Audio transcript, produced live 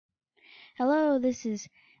Hello, this is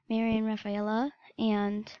Mary and Raffaella,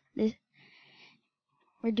 and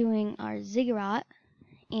we're doing our ziggurat.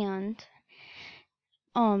 And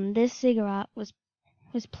this ziggurat was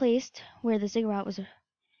placed where the ziggurat was.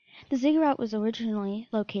 The ziggurat was originally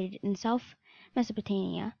located in South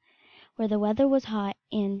Mesopotamia, where the weather was hot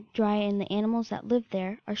and dry, and the animals that lived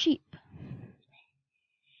there are sheep,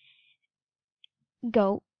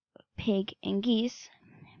 goat, pig, and geese.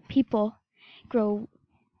 People grow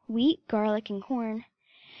wheat, garlic, and corn.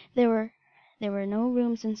 There were no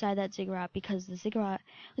rooms inside that ziggurat because the ziggurat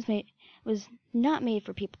was not made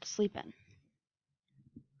for people to sleep in.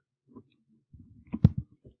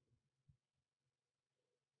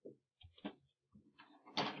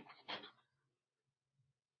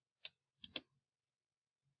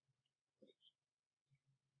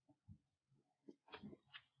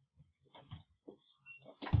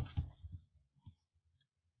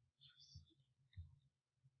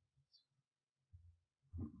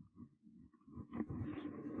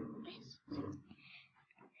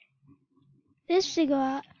 This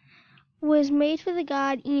ziggurat was made for the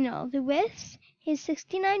god Eno. The width is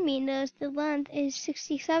 69 meters, the length is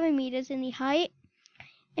 67 meters, and the height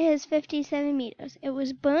is 57 meters. It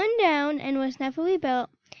was burned down and was never rebuilt.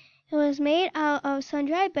 It was made out of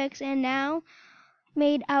sun-dried bricks and now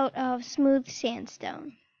made out of smooth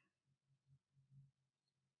sandstone.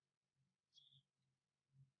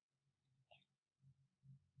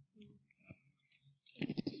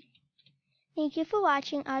 Thank you for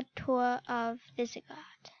watching our tour of the ziggurat.